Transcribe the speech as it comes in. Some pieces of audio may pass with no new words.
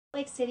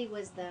Lake City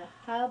was the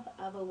hub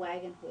of a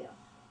wagon wheel.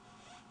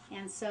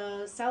 And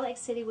so Salt Lake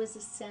City was the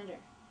center.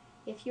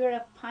 If you were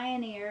a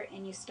pioneer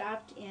and you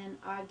stopped in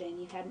Ogden,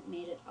 you hadn't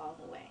made it all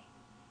the way.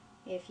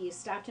 If you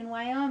stopped in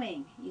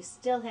Wyoming, you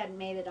still hadn't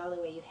made it all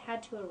the way. You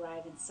had to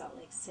arrive in Salt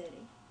Lake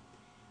City.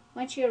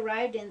 Once you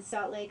arrived in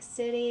Salt Lake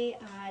City,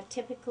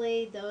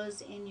 typically those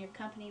in your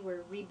company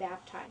were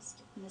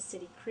rebaptized in the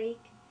city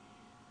creek.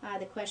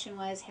 The question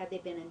was, had they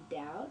been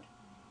endowed?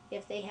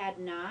 If they had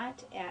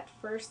not, at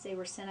first they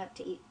were sent up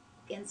to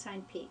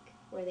Ensign Peak,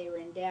 where they were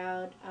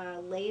endowed.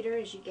 Later,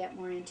 as you get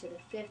more into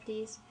the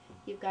 50s,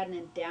 you've got an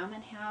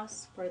endowment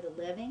house for the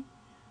living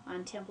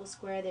on Temple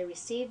Square. They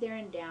receive their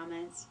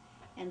endowments,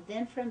 and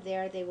then from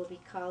there they will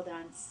be called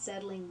on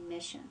settling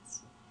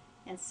missions.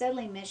 And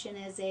settling mission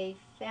is a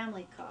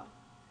family call.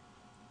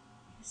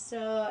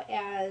 So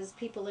as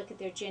people look at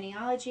their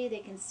genealogy, they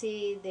can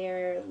see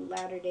their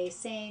Latter-day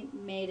Saint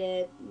made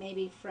it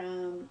maybe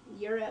from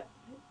Europe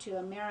to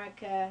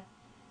America,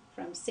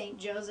 from St.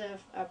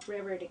 Joseph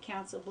upriver to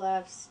Council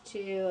Bluffs,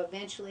 to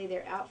eventually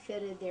they're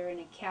outfitted, they're in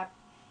a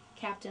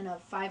captain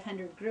of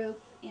 500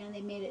 group, and they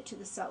made it to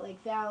the Salt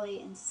Lake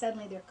Valley, and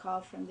suddenly they're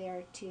called from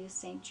there to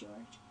St.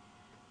 George.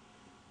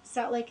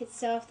 Salt Lake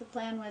itself, the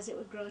plan was it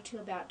would grow to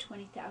about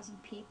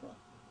 20,000 people,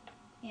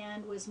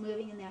 and was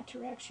moving in that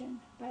direction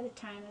by the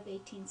time of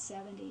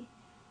 1870.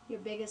 Your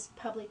biggest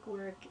public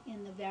work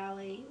in the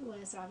valley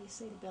was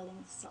obviously the building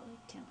of the Salt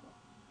Lake Temple,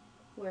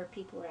 where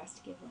people were asked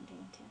to give one day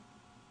in 10.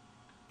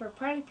 For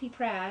Parley P.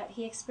 Pratt,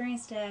 he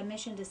experienced a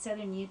mission to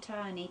southern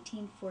Utah in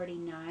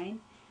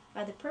 1849.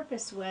 The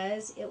purpose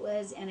was, it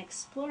was an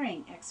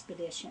exploring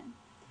expedition.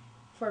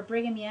 For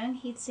Brigham Young,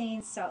 he'd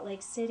seen Salt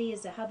Lake City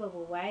as a hub of a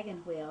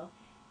wagon wheel,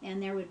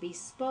 and there would be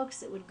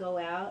spokes that would go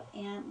out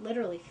and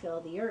literally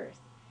fill the earth.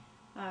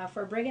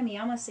 For Brigham, he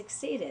almost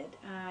succeeded.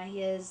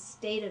 His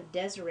state of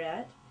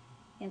Deseret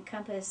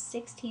encompassed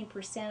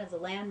 16% of the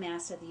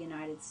landmass of the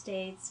United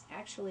States,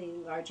 actually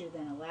larger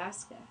than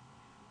Alaska.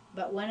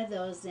 But one of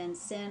those then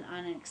sent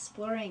on an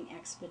exploring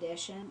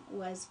expedition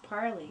was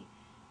Parley,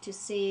 to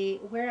see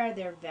where are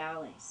their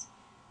valleys.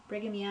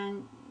 Brigham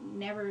Young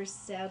never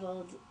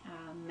settled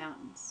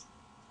mountains.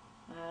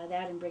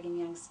 That in Brigham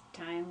Young's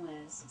time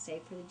was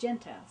safe for the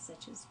Gentiles,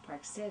 such as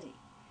Park City.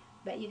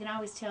 But you can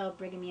always tell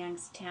Brigham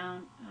Young's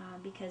town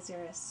because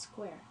they're a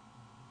square.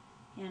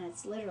 And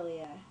it's literally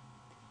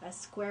a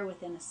square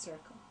within a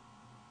circle.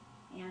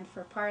 And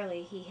for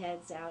Parley, he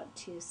heads out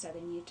to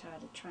southern Utah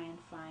to try and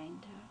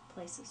find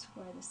places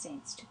for the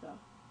saints to go,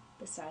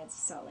 besides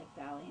Salt Lake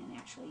Valley and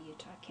actually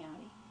Utah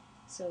County.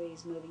 So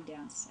he's moving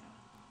down south.